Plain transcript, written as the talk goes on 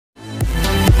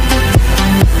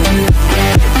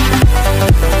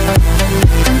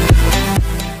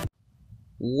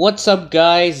What's up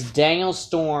guys, Daniel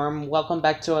Storm. Welcome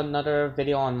back to another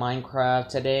video on Minecraft.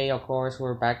 Today, of course,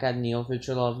 we're back at Neo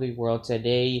Future Lovely World.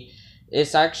 Today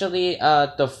is actually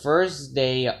the first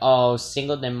day of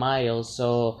Cinco de Mayo,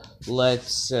 so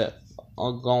let's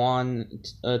I'll go on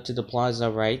to the plaza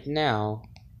right now.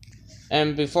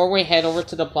 And before we head over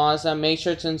to the plaza, make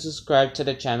sure to subscribe to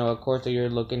the channel. Of course, you're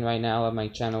looking right now at my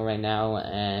channel right now,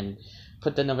 and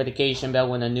put the notification bell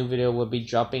when a new video will be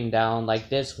dropping down like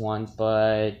this one.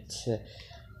 But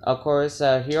of course,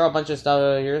 here are a bunch of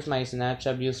stuff. Here's my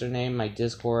Snapchat username, my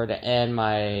Discord, and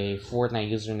my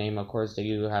Fortnite username, of course, that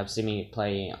you have seen me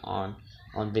play on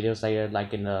videos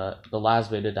like in the last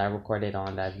video that I recorded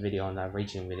on that video, on that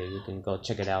raging video. You can go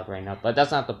check it out right now, but that's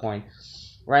not the point.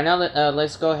 Right now,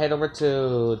 let's go head over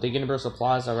to the Universal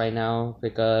Plaza right now,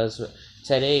 because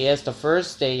today is the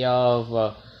first day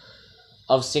of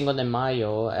Cinco de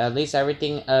Mayo. At least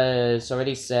everything is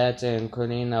already set,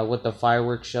 including with the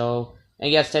fireworks show.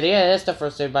 And yes, today is the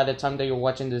first day. By the time that you're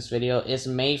watching this video, it's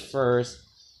May 1st.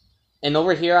 And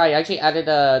over here, I actually added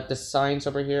the signs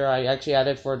over here. I actually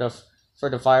added for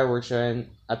the fireworks show and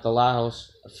at the Loud House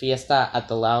Fiesta at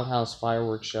the Loud House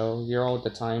fireworks show. Here are all the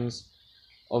times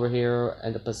over here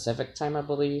in the Pacific time, I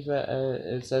believe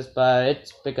it says, but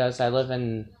it's because I live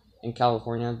in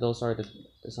California. Those are the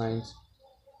signs.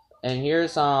 And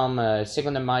here's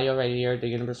Cinco de Mayo right here, the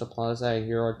Universal Plaza, and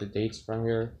here are the dates from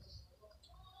here.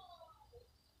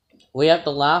 We have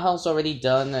the Loud House already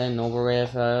done and over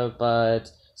with, but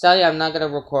sadly I'm not gonna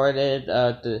record it,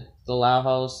 the Loud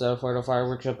House for the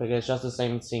fireworks show, because it's just the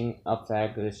same thing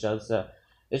effect. It's just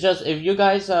if you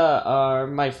guys are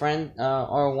my friend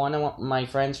or one of my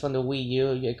friends from the Wii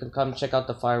U, you can come check out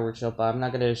the fireworks show. But I'm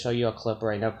not gonna show you a clip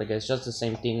right now because it's just the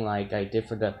same thing like I did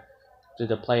for the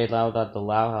Play It Loud at the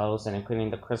Loud House, and including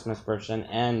the Christmas version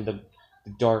and the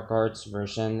Dark Arts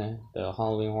version, the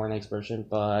Halloween Horror Nights version.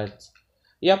 But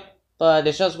yep, but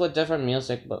it's just with different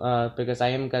music. But because I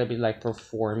am gonna be like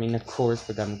performing, of course,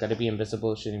 but I'm gonna be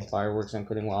invisible shooting fireworks,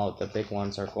 including while the big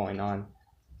ones are going on.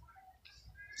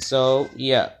 So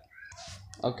yeah,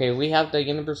 okay, we have the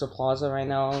Universal Plaza right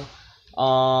now.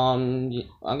 I'm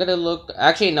gonna look.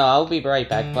 Actually, no, I'll be right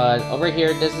back. But over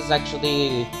here, this is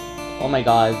actually. Oh my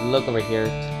god, look over here,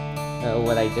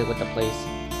 what I did with the place.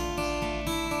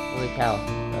 Holy cow,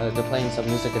 they're playing some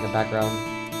music in the background.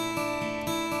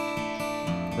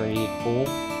 Pretty cool.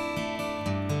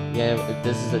 Yeah,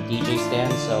 this is a DJ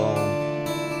stand, so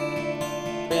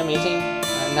pretty amazing.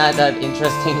 Not that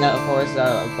interesting, of course,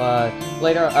 but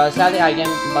later, sadly I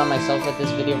am by myself at this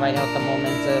video right now at the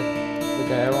moment.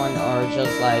 Because everyone are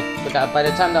just like, by the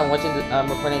time that I'm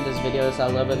recording this video, it's a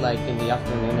little bit like in the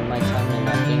afternoon in my time, and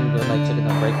I think they're like taking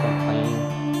a break from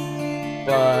playing.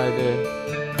 But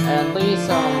at least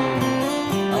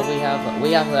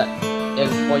we have El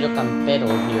Pollo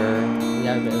Campero here. We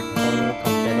have El Pollo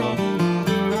Campero.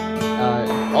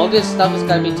 All this stuff is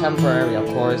gonna be temporary, of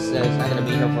course. It's not gonna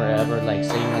be here forever, like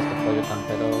same as the Pollo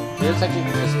Campero. Here's actually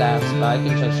for the staffs, but I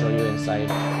can just show you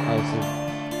inside how it's.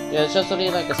 Yeah, it's just really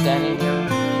like a stand in here.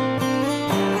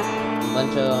 A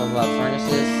bunch of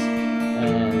furnaces,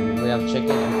 and we have chicken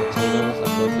and potatoes, of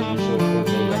course the usual food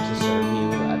they actually serve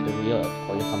you at the real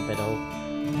Pollo Campero.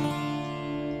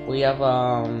 We have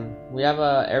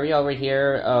a area over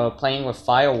here playing with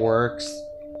fireworks.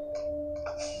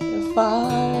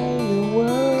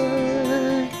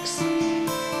 Fireworks.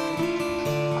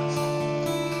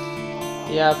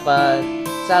 Yeah, but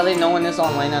sadly no one is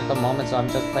online at the moment, so I'm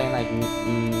just playing like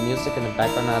music in the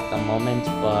background at the moment.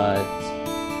 But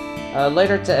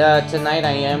later tonight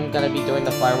I am gonna be doing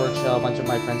the fireworks show. A bunch of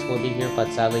my friends will be here,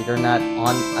 but sadly they're not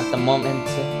on at the moment.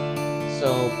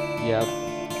 So yeah,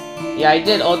 I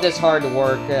did all this hard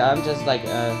work. I'm just like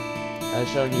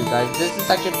showing you guys. This is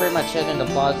actually pretty much it in the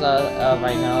plaza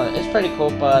right now. It's pretty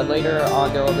cool, but later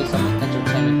on there will be some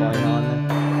entertainment going on.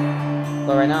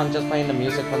 But right now I'm just playing the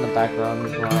music from the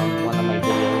background from one of my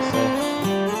videos.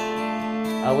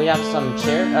 We have some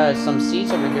some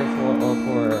seats over here for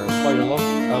Pollo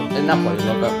Loco, not Pollo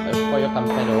Loco, Pollo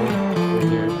Campero over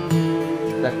here.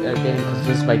 That getting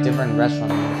confused by different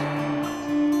restaurant names.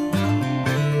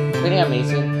 Pretty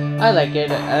amazing. I like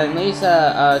it. At least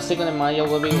Cinco de Mayo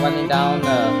will be running down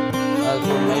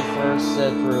through May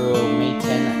 1st through May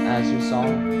 10th, as you saw.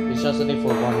 It's just only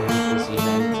for 1 week this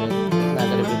event. It's not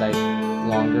gonna be like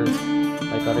longer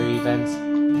like other events.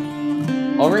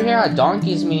 Over here at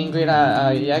Donkey's meet and greet,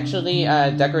 he actually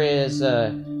decorated his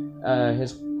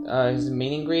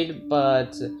meet and greet,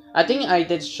 but I think I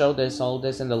did show all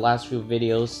this in the last few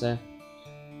videos.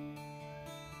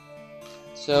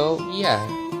 So yeah,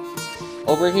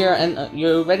 over here, and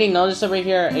you already noticed over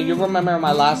here. You remember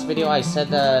my last video? I said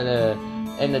that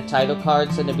in the title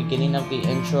cards in the beginning of the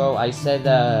intro, I said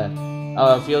a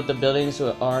few of the buildings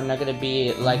are not gonna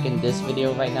be like in this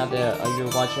video right now that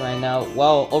you're watching right now.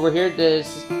 Well, over here,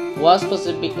 this was supposed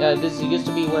to be. This used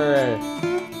to be where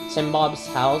Tim Bob's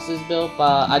house is built,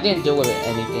 but I didn't do with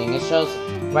anything. It shows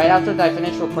right after I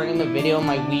finished recording the video,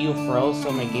 my Wii U froze,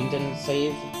 so my game didn't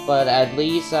save. But at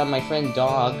least my friend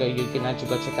Dog, you can actually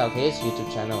go check out his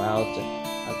YouTube channel out.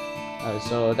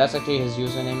 So that's actually his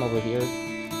username over here.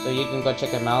 So you can go check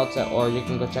him out, or you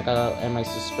can go check out in my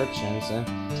subscriptions.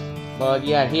 But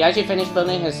yeah, he actually finished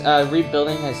building his,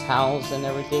 rebuilding his house and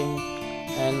everything.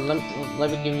 And let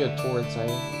me give you a tour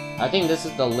inside. I think this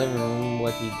is the living room,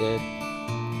 what he did.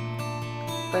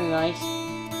 Pretty nice.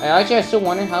 I still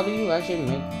wonder, how do you actually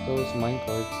make those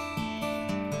minecarts?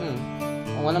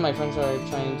 One of my friends are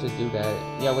trying to do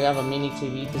that. Yeah, we have a mini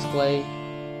TV display.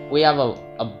 We have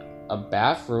a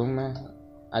bathroom.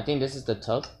 I think this is the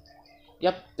tub.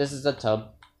 Yep, this is the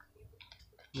tub.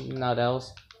 Not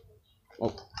else.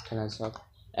 Oh, can I stop?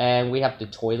 And we have the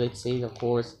toilet seat, of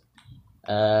course.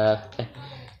 Over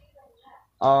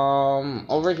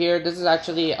here, this is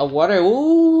actually a water.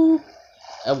 Ooh,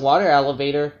 a water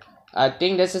elevator. I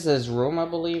think this is his room, I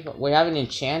believe. We have an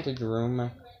enchanted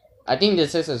room. I think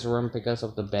this is his room because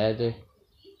of the bed.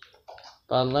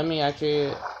 But let me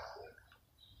actually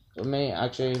just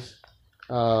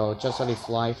let it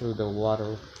fly through the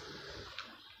water.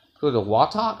 Through the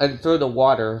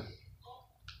water.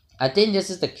 I think this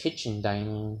is the kitchen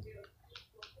dining.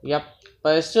 Yep.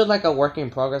 But it's still like a work in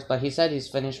progress. But he said he's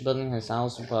finished building his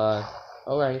house. But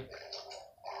alright.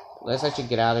 Let's actually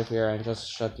get out of here and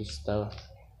just shut this stuff.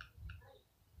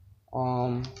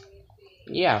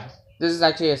 Yeah. This is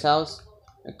actually his house.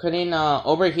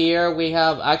 Over here we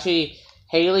have actually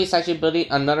Haley's actually building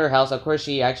another house. Of course,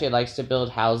 she actually likes to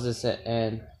build houses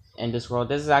in this world.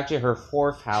 This is actually her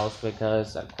 4th house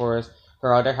because, of course,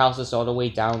 her other house is all the way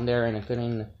down there, and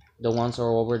including the ones are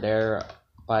over there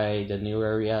by the new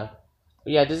area.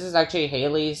 But yeah, this is actually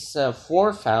Haley's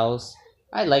 4th house.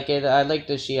 I like it. I like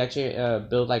that she actually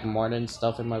build like modern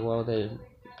stuff in my world.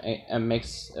 It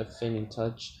makes a fitting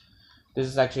touch. This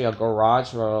is actually a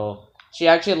garage where she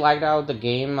actually lagged out the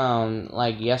game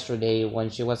like yesterday when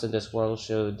she was in this world.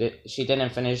 She didn't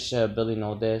finish building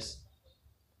all this.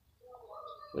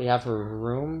 We have her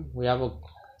room. We have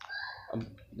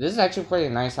this is actually pretty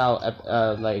nice how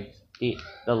like the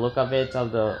look of it,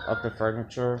 of the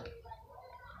furniture.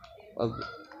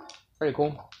 Pretty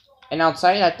cool. And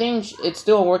outside, I think it's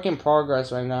still a work in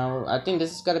progress right now. I think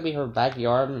this is gonna be her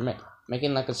backyard,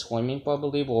 making like a swimming pool, I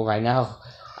believe. Well, right now,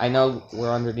 I know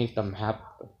we're underneath the map.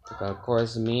 Of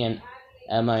course, me and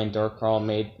Emma and Dirk Carl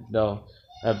made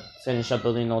finish up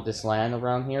building all this land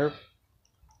around here.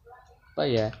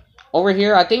 But yeah, over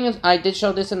here, I think I did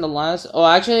show this in the last. Oh,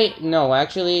 actually, no,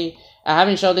 actually, I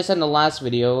haven't showed this in the last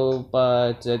video.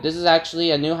 But this is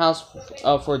actually a new house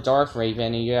for Darth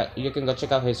Raven. And you can go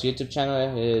check out his YouTube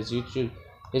channel. His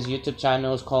YouTube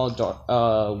channel is called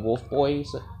Wolf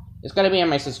Boys. It's gonna be in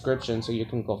my subscription, so you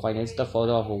can go find it. It's the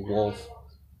photo of a wolf.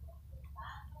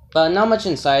 But not much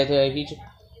inside here.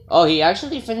 He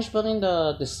actually finished building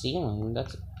the ceiling.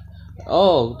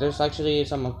 There's actually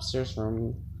some upstairs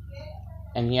room.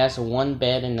 And he has one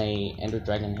bed and a Ender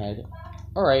Dragon head.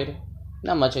 Alright.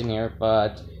 Not much in here,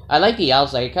 but I like the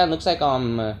outside. It kinda looks like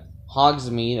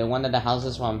Hogsmeade, one of the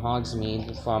houses from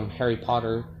Hogsmeade from Harry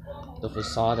Potter. The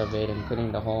facade of it,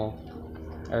 including the whole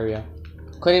area.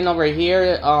 Including over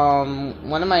here,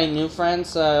 one of my new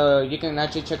friends, you can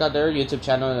actually check out their YouTube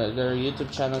channel. Their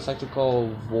YouTube channel is actually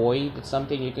called Void. It's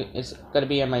something it's gonna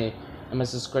be in my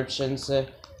subscriptions.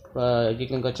 But you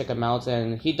can go check him out,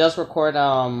 and he does record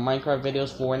Minecraft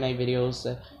videos, Fortnite videos,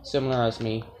 similar as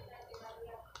me.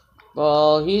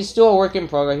 Well, he's still a work in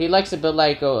progress. He likes to build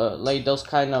like those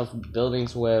kind of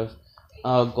buildings with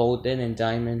golden and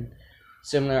diamond,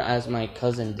 similar as my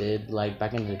cousin did, like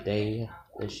back in the day.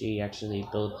 That she actually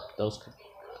built those.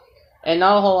 And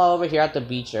not a whole lot over here at the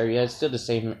beach area. It's still the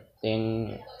same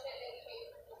thing.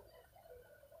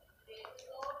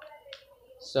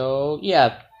 So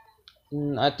yeah,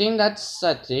 I think that's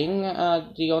a thing.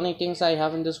 The only things I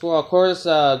have in this world, of course,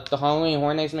 the Halloween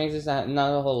Horror Nights makes is not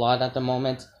a whole lot at the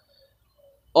moment.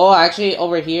 Oh, actually,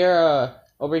 over here,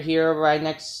 right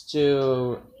next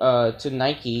to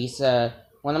Nike's,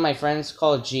 one of my friends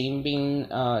called Jean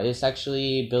Bean is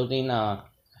actually building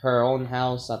her own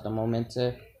house at the moment.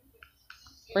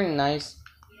 Pretty nice.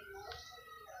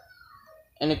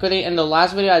 And in the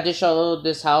last video, I did show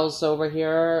this house over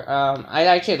here. I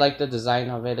actually like the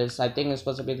design of it. I think it's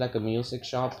supposed to be like a music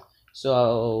shop.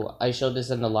 So I showed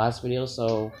this in the last video.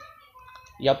 So,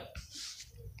 yep.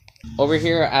 Over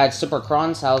here at Super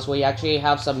Kron's house, we actually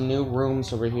have some new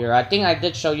rooms over here. I think I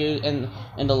did show you in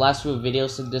the last few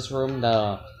videos in this room,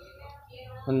 the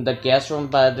guest room,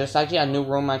 but there's actually a new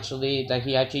room actually that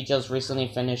he actually just recently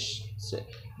finished.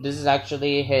 This is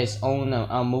actually his own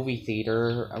movie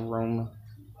theater room.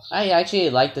 I actually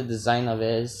like the design of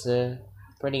it. It's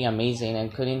pretty amazing,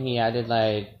 and couldn't he added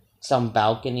like some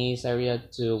balconies area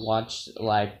to watch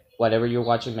like whatever you're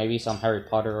watching, maybe some Harry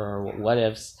Potter or what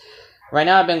ifs. Right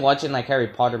now, I've been watching like Harry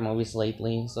Potter movies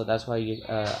lately, so that's why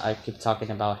I keep talking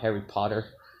about Harry Potter.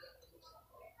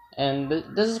 And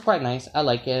this is quite nice. I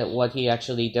like it, what he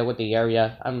actually did with the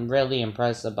area. I'm really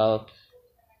impressed about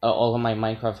all of my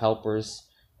Minecraft helpers.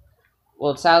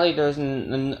 Well, sadly,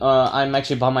 I'm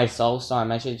actually by myself, so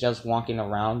I'm actually just walking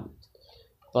around.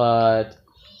 But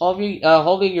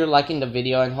hopefully you're liking the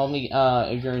video, and hopefully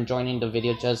if you're enjoying the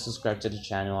video, just subscribe to the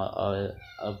channel,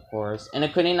 of course. And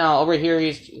including over here,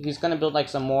 he's gonna build like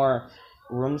some more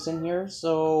rooms in here.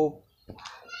 So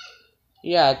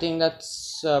yeah, I think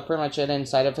that's pretty much it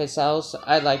inside of his house.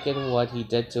 I like it what he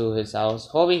did to his house.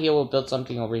 Hopefully he will build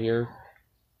something over here.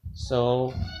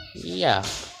 So yeah.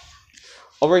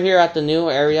 Over here at the new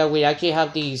area, we actually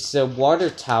have these water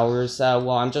towers.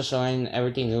 Well, I'm just showing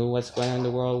everything new, what's going on in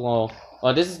the world.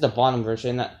 Well, this is the bottom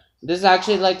version. This is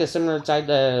actually like the similar type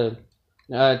the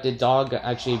dog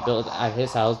actually built at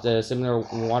his house, the similar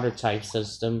water type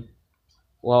system.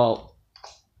 Well,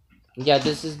 yeah,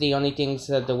 this is the only things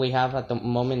that we have at the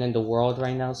moment in the world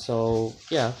right now. So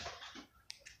yeah.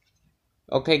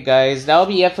 Okay, guys, that'll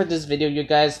be it for this video, you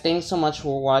guys. Thanks so much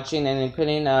for watching, and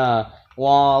including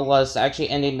while I was actually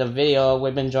ending the video,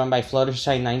 we've been joined by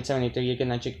Fluttershy973. You can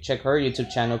actually check her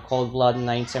YouTube channel,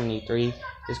 ColdBlood973.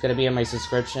 It's gonna be in my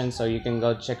description, so you can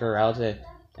go check her out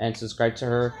and subscribe to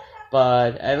her.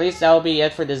 But at least that'll be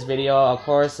it for this video. Of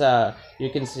course, you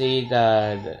can see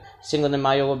the Cinco de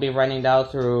Mayo will be running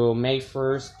out through May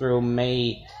 1st through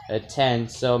May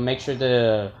 10th. So make sure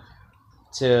to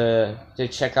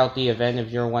check out the event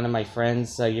if you're one of my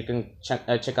friends. You can check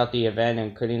out the event,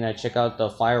 and check out the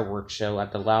fireworks show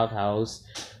at the Loud House.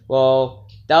 Well,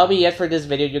 that'll be it for this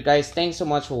video, you guys. Thanks so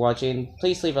much for watching.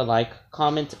 Please leave a like,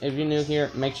 comment if you're new here,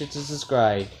 make sure to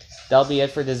subscribe. That'll be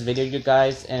it for this video, you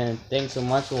guys, and thanks so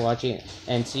much for watching,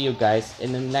 and see you guys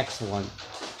in the next one.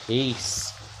 Peace.